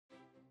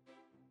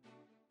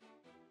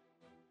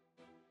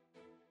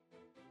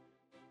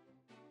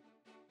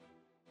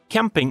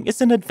Camping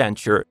is an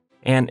adventure,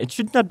 and it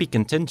should not be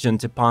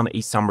contingent upon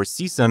a summer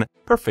season,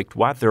 perfect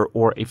weather,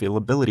 or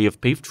availability of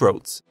paved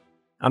roads.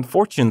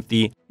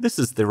 Unfortunately, this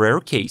is the rare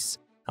case,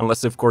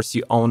 unless of course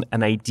you own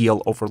an ideal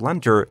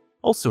Overlander,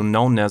 also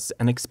known as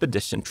an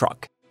expedition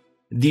truck.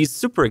 These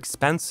super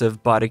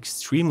expensive but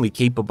extremely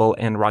capable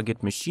and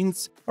rugged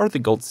machines are the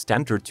gold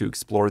standard to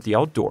explore the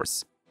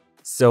outdoors.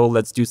 So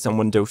let's do some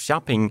window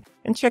shopping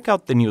and check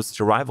out the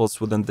newest arrivals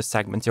within the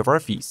segment of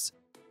RVs.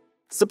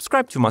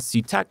 Subscribe to Must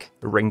See Tech,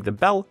 ring the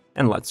bell,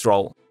 and let's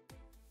roll.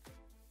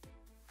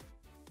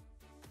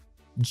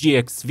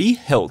 GXV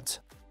HILT.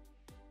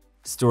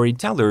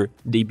 Storyteller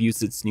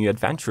debuts its new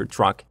adventure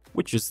truck,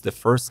 which is the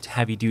first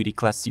heavy-duty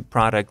Class C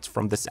product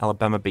from this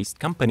Alabama-based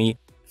company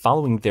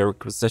following their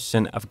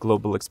acquisition of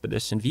Global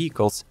Expedition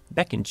Vehicles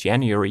back in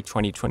January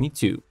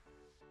 2022.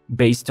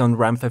 Based on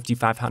Ram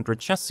 5500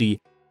 chassis,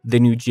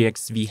 the new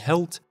GXV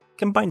HILT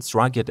combines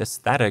rugged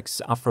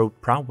aesthetics, off-road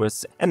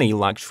prowess, and a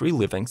luxury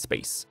living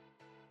space.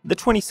 The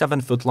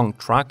 27-foot-long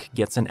truck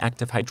gets an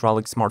active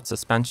hydraulic smart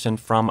suspension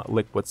from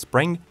Liquid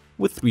Spring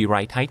with 3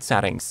 ride height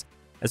settings,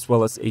 as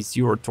well as a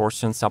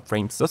zero-torsion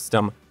subframe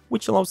system,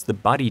 which allows the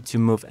body to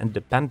move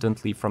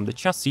independently from the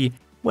chassis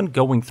when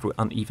going through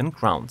uneven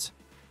ground.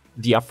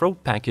 The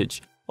off-road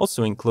package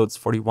also includes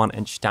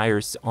 41-inch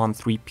tires on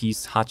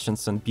 3-piece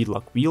Hutchinson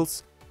beadlock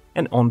wheels,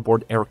 an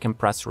onboard air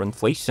compressor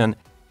inflation,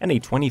 and a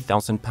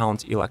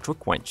 20,000-pound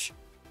electric winch.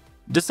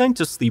 Designed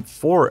to sleep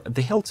 4,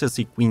 the HILT has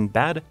a queen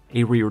bed,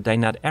 a rear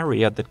dinette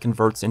area that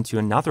converts into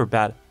another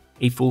bed,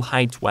 a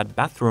full-height wet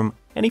bathroom,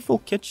 and a full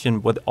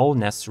kitchen with all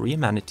necessary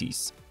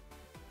amenities.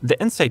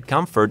 The inside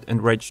comfort,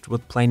 enriched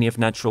with plenty of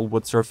natural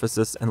wood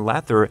surfaces and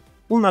leather,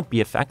 will not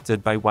be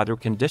affected by weather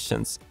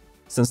conditions,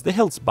 since the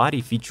HILT's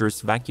body features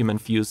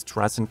vacuum-infused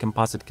resin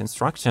composite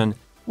construction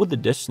with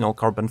additional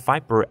carbon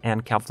fiber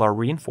and Kevlar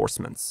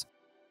reinforcements.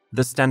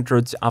 The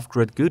standard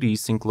off-grid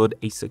goodies include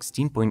a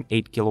 16.8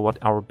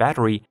 kWh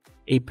battery,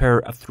 a pair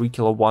of 3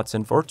 kW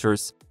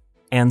inverters,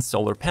 and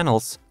solar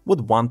panels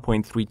with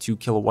 1.32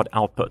 kW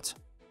output.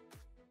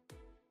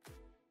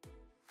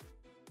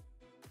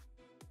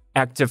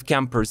 Active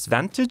Campers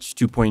Vantage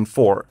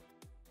 2.4.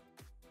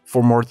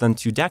 For more than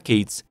 2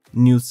 decades,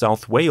 New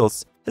South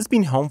Wales has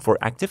been home for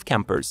Active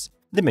Campers,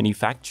 the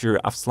manufacturer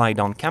of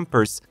slide-on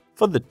campers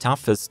for the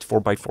toughest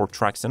 4x4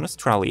 trucks in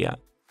Australia.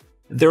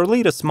 Their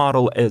latest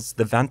model is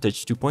the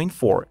Vantage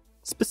 2.4,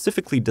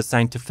 specifically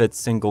designed to fit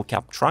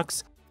single-cab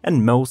trucks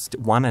and most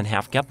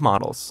 1.5-cab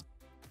models.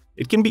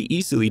 It can be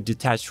easily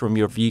detached from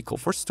your vehicle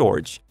for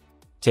storage,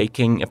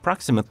 taking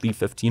approximately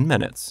 15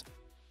 minutes.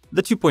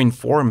 The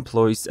 2.4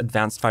 employs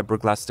advanced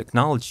fiberglass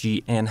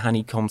technology and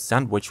honeycomb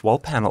sandwich wall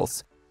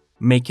panels,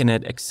 making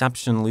it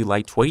exceptionally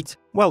lightweight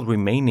while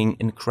remaining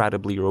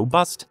incredibly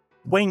robust,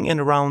 weighing in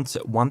around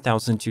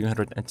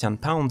 1,210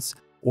 pounds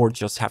or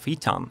just half a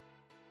ton.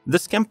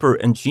 This camper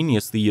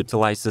ingeniously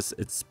utilizes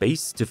its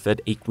space to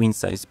fit a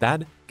queen-size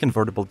bed,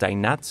 convertible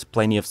dinette,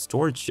 plenty of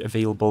storage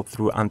available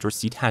through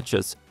under-seat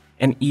hatches,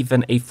 and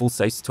even a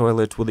full-size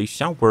toilet with a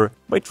shower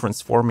by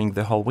transforming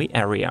the hallway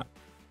area.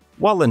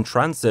 While in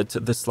transit,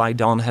 the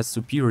slide-on has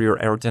superior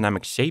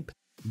aerodynamic shape,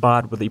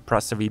 but with a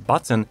press of a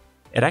button,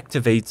 it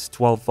activates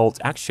 12-volt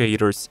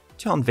actuators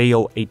to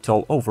unveil a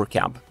tall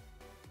overcab.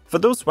 For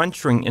those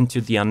venturing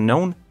into the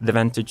unknown, the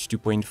Vantage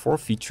 2.4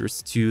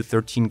 features 2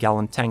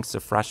 13-gallon tanks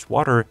of fresh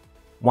water,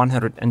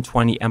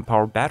 120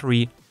 amp-hour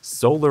battery,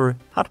 solar,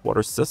 hot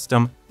water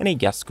system, and a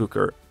gas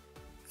cooker.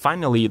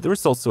 Finally, there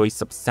is also a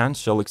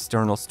substantial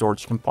external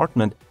storage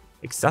compartment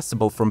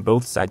accessible from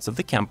both sides of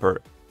the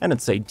camper, and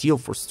it's ideal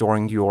for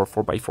storing your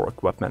 4x4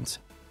 equipment.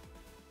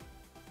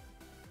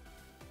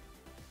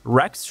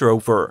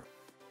 Rover.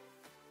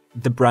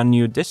 The brand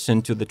new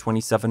addition to the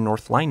 27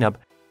 North lineup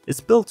is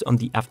built on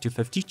the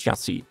F250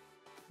 chassis,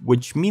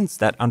 which means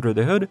that under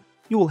the hood,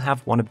 you will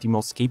have one of the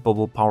most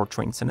capable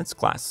powertrains in its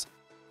class,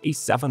 a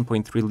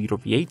 7.3-liter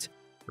V8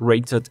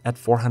 rated at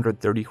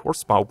 430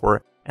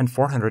 horsepower and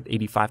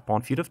 485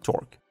 pound-feet of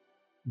torque.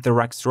 The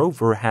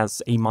Rover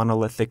has a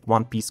monolithic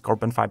one-piece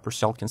carbon fiber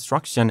shell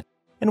construction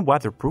and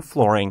weatherproof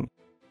flooring,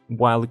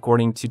 while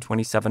according to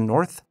 27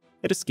 North,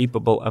 it is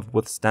capable of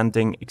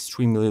withstanding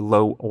extremely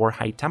low or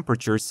high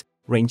temperatures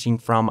ranging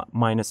from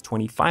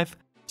 -25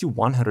 to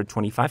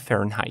 125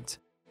 Fahrenheit.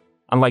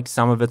 Unlike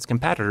some of its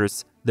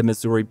competitors, the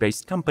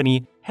Missouri-based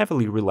company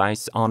heavily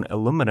relies on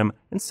aluminum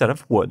instead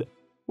of wood,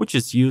 which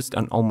is used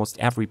on almost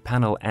every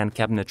panel and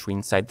cabinetry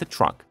inside the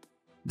truck.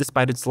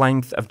 Despite its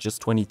length of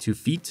just 22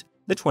 feet,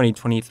 the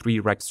 2023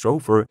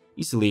 Rover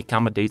easily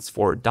accommodates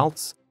 4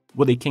 adults,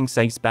 with a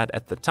king-size bed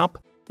at the top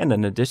and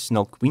an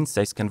additional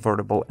queen-size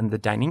convertible in the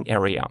dining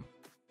area.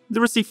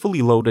 There is a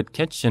fully loaded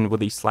kitchen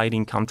with a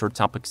sliding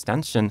countertop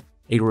extension,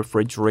 a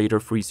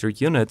refrigerator-freezer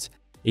unit,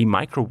 a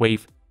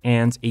microwave,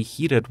 and a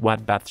heated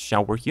wet bath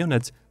shower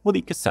unit with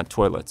a cassette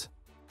toilet.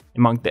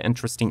 Among the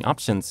interesting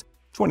options,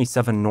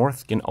 27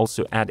 North can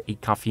also add a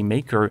coffee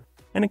maker,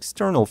 an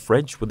external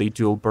fridge with a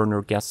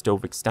dual-burner gas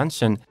stove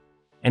extension,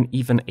 and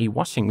even a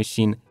washing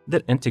machine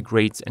that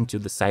integrates into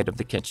the side of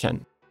the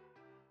kitchen.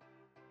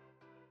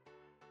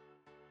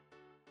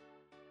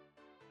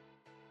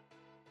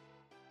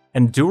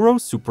 Enduro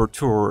Super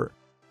Tourer.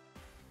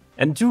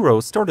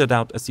 Enduro started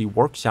out as a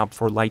workshop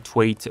for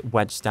lightweight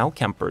wedge-style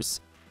campers,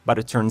 but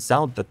it turns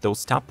out that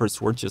those toppers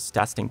were just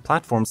testing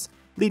platforms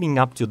leading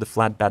up to the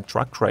flatbed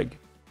truck rig.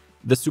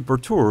 The Super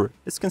Tourer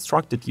is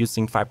constructed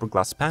using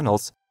fiberglass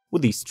panels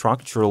with a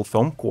structural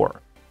foam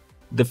core.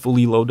 The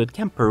fully loaded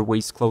camper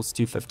weighs close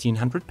to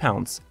 1,500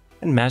 pounds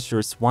and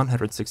measures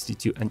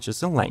 162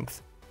 inches in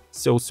length,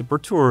 so Super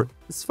Tourer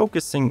is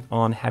focusing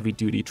on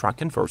heavy-duty truck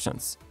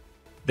conversions.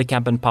 The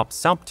cabin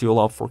pops up to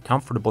allow for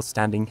comfortable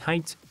standing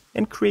height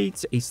and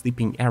creates a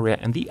sleeping area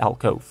in the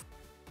alcove.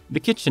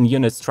 The kitchen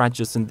unit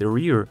stretches in the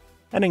rear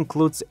and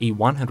includes a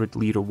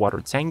 100-liter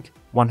water tank,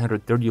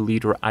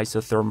 130-liter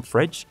isotherm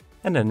fridge,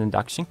 and an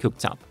induction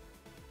cooktop.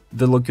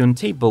 The lagoon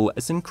table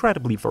is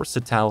incredibly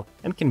versatile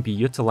and can be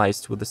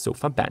utilized with a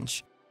sofa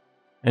bench.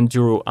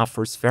 Enduro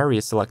offers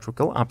various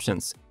electrical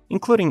options,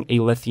 including a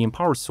lithium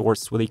power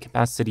source with a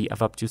capacity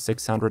of up to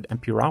 600 Ah,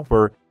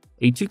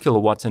 a 2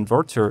 kW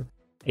inverter,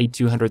 a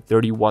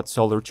 230-watt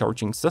solar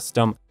charging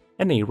system,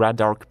 and a red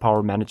arc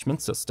power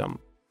management system.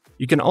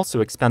 You can also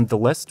expand the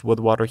list with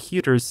water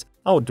heaters,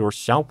 outdoor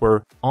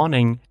shower,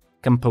 awning,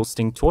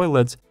 composting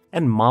toilet,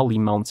 and MOLLE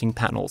mounting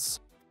panels.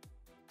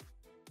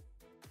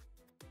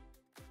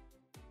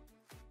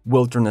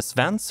 Wilderness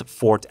Vans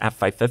Ford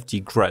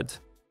F550 Grid.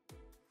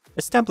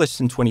 Established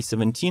in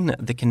 2017,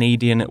 the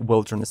Canadian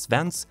Wilderness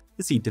Vans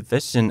is a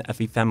division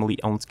of a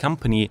family-owned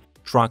company,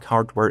 Truck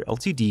Hardware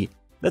Ltd.,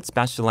 that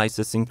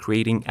specializes in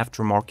creating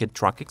aftermarket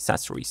truck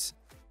accessories.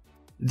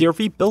 The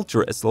RV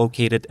builder is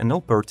located in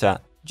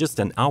Alberta, just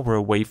an hour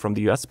away from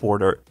the US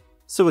border,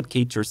 so it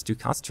caters to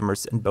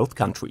customers in both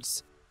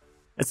countries.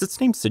 As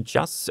its name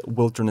suggests,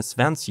 Wilderness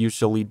Vans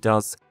usually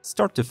does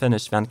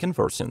start-to-finish van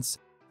conversions,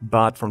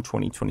 but from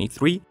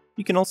 2023,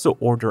 you can also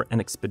order an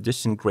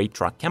expedition-grade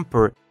truck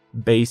camper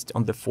based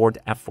on the Ford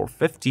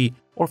F450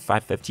 or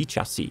 550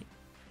 chassis.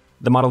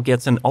 The model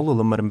gets an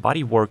all-aluminum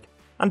bodywork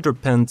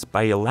underpinned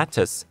by a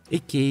lattice,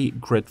 aka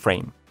grid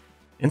frame.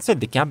 Inside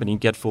the cabin you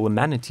get full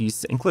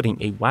amenities including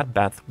a wet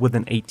bath with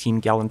an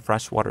 18-gallon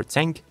freshwater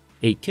tank,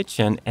 a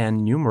kitchen,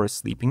 and numerous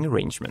sleeping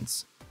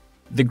arrangements.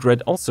 The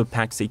grid also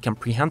packs a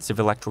comprehensive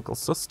electrical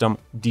system,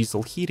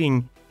 diesel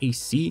heating,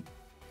 AC,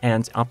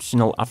 and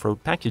optional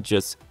off-road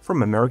packages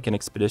from American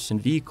Expedition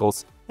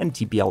vehicles and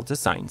TBL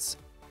designs.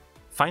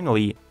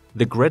 Finally,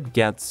 the grid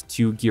gets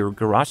 2 gear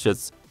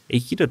garages, a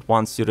heated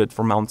one suited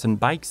for mountain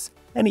bikes,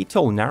 and a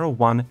tall narrow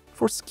one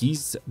for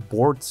skis,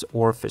 boards,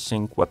 or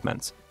fishing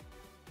equipment.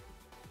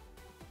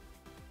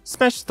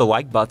 Smash the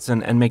like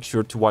button and make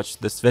sure to watch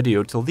this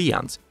video till the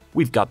end.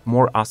 We've got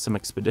more awesome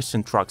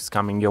expedition trucks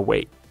coming your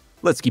way.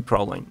 Let's keep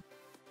rolling.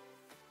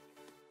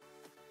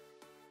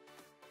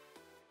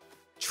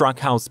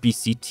 Truckhouse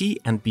BCT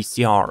and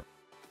BCR.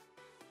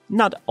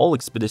 Not all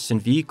expedition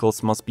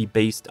vehicles must be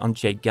based on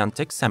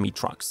gigantic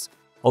semi-trucks.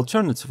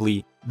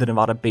 Alternatively, the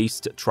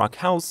Nevada-based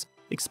Truckhouse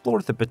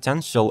explored the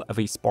potential of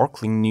a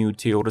sparkling new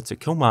Toyota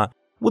Tacoma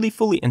with a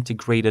fully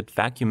integrated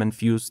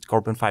vacuum-infused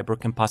carbon fiber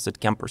composite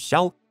camper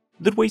shell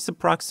that weighs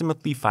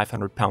approximately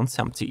 500 pounds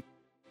empty.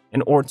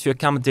 In order to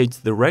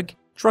accommodate the rig,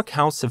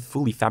 Truckhouse have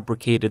fully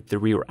fabricated the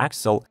rear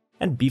axle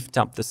and beefed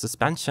up the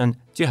suspension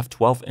to have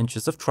 12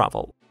 inches of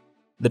travel.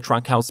 The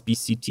Truckhouse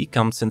BCT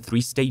comes in 3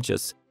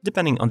 stages,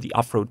 depending on the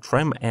off-road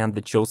trim and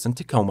the chosen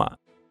Tacoma.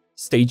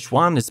 Stage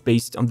 1 is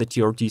based on the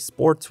TRD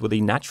Sport with a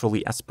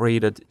naturally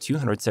aspirated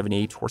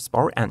 278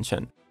 horsepower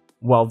engine,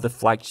 while the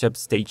flagship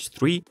Stage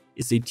 3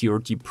 is a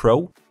TRD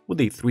Pro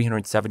with a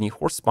 370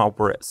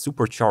 horsepower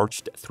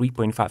supercharged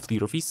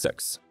 3.5-liter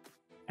V6.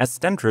 As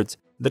standard,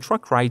 the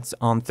truck rides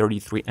on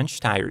 33-inch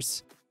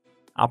tires.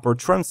 Upper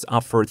trims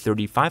offer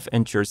 35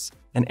 inches,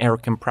 an air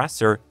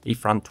compressor, a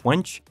front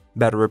winch,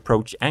 better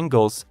approach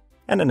angles,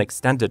 and an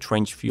extended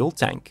range fuel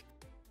tank.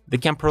 The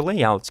camper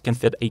layout can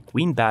fit a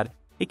queen bed,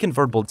 a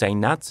convertible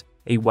dinette,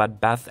 a wet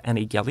bath, and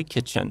a galley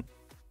kitchen.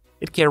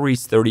 It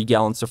carries 30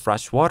 gallons of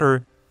fresh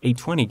water, a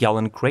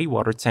 20-gallon gray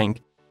water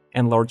tank,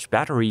 and large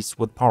batteries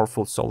with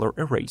powerful solar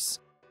arrays.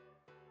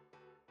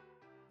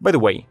 By the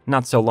way,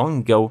 not so long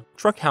ago,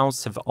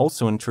 Truckhouse have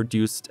also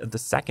introduced the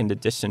second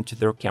addition to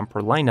their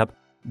camper lineup,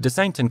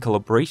 designed in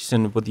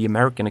collaboration with the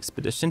American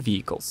Expedition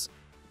vehicles.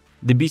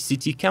 The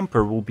BCT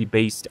camper will be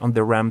based on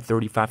the Ram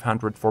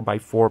 3500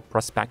 4x4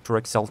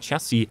 Prospector XL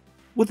chassis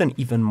with an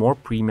even more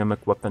premium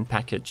equipment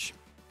package.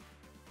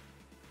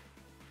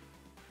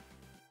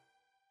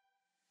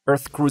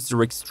 Earth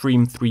Cruiser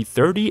Extreme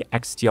 330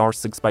 XTR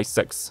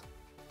 6x6.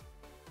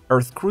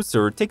 Earth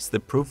Cruiser takes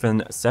the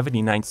proven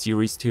 79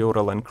 series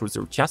Toyota Land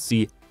Cruiser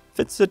chassis,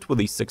 fits it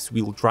with a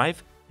 6-wheel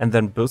drive, and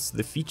then boosts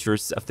the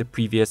features of the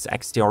previous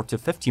XTR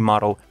 250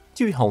 model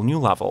to a whole new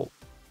level.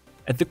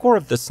 At the core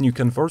of this new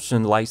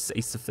conversion lies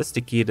a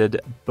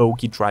sophisticated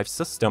bogie drive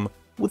system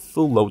with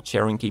full load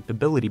sharing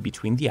capability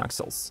between the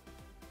axles.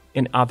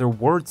 In other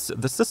words,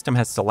 the system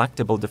has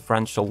selectable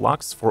differential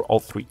locks for all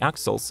 3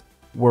 axles,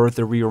 where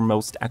the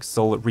rearmost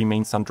axle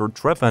remains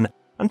underdriven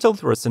until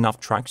there is enough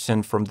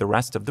traction from the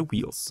rest of the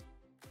wheels.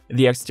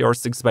 The XTR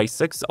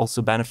 6x6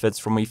 also benefits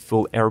from a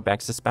full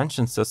airbag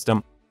suspension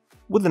system,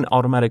 with an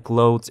automatic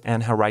load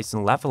and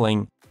horizon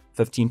leveling,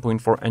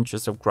 15.4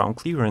 inches of ground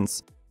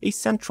clearance, a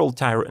central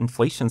tire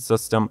inflation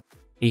system,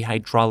 a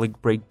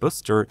hydraulic brake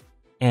booster,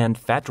 and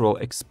Federal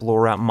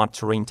Explorer mud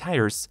terrain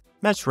tires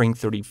measuring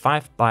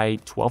 35 by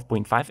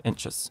 12.5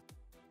 inches.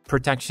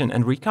 Protection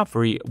and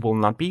recovery will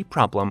not be a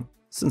problem,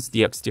 since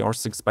the XTR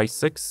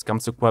 6x6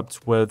 comes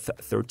equipped with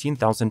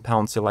 13,000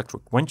 pounds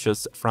electric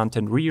winches front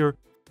and rear,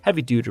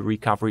 heavy-duty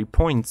recovery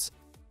points,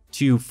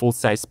 2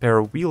 full-size pair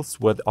of wheels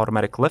with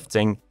automatic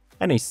lifting,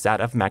 and a set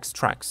of max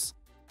tracks.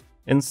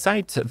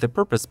 Inside, the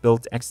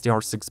purpose-built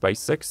XTR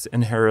 6x6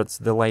 inherits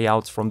the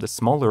layout from the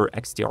smaller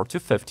XTR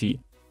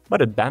 250,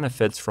 but it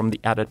benefits from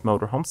the added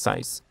motorhome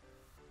size.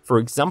 For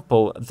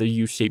example, the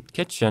U-shaped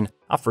kitchen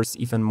offers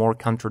even more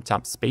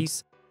countertop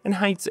space and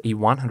hides a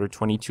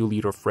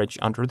 122-liter fridge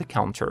under the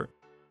counter.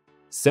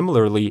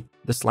 Similarly,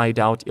 the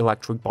slide-out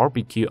electric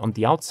barbecue on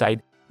the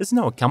outside is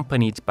now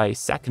accompanied by a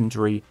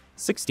secondary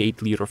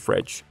 68-liter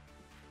fridge.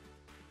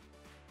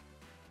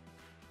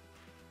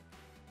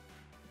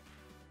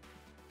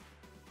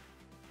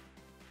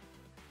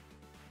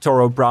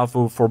 Toro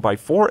Bravo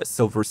 4x4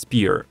 Silver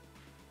Spear.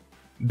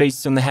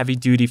 Based on the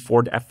heavy-duty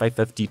Ford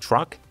F550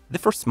 truck, the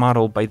first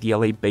model by the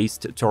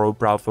LA-based Toro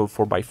Bravo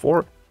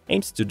 4x4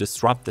 aims to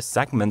disrupt the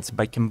segment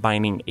by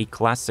combining a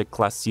classic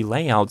Class C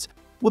layout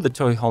with the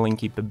toy hauling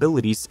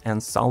capabilities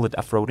and solid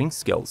off-roading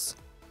skills.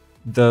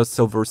 The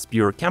Silver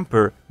Spear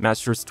camper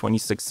measures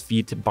 26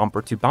 feet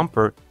bumper to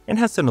bumper and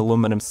has an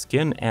aluminum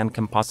skin and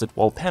composite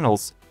wall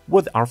panels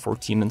with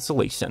R14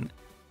 insulation.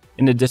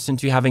 In addition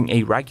to having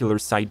a regular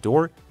side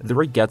door, the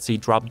rig gets a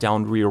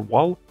drop-down rear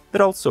wall that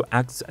also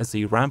acts as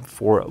a ramp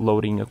for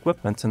loading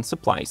equipment and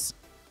supplies.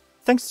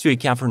 Thanks to a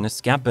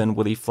cavernous cabin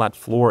with a flat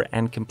floor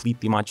and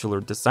completely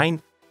modular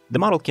design, the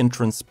model can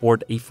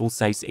transport a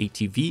full-size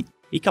ATV,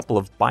 a couple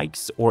of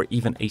bikes, or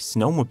even a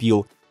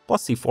snowmobile,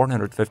 plus a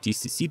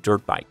 450cc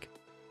dirt bike.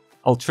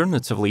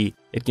 Alternatively,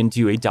 it can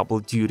do a double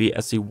duty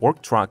as a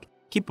work truck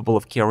capable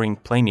of carrying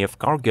plenty of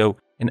cargo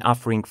and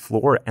offering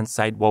floor and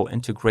sidewall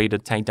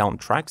integrated tie-down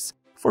tracks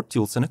for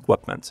tools and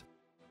equipment.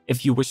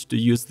 If you wish to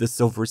use the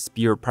Silver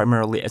Spear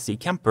primarily as a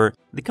camper,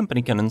 the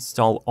company can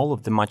install all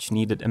of the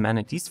much-needed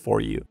amenities for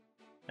you.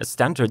 As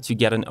standard, you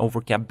get an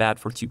overcap bed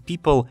for 2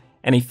 people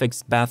and a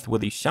fixed bath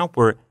with a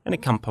shower and a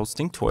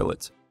composting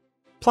toilet.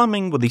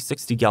 Plumbing with a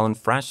 60-gallon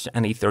fresh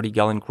and a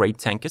 30-gallon gray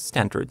tank is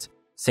standard.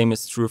 Same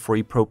is true for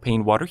a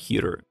propane water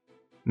heater.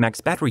 Max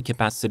battery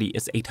capacity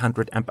is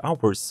 800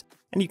 amp-hours,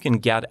 and you can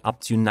get up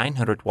to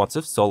 900 watts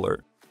of solar.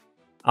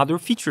 Other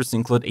features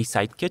include a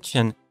side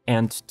kitchen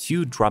and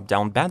 2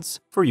 drop-down beds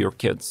for your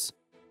kids.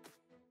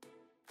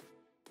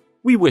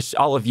 We wish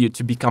all of you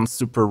to become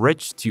super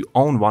rich to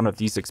own one of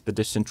these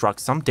expedition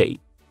trucks someday.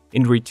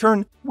 In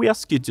return, we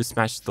ask you to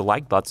smash the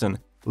like button,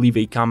 leave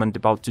a comment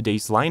about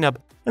today's lineup,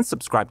 and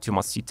subscribe to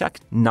Must See Tech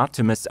not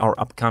to miss our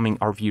upcoming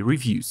RV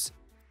reviews.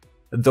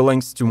 The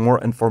links to more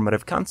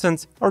informative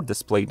content are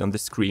displayed on the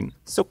screen,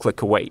 so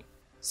click away.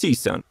 See you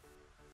soon.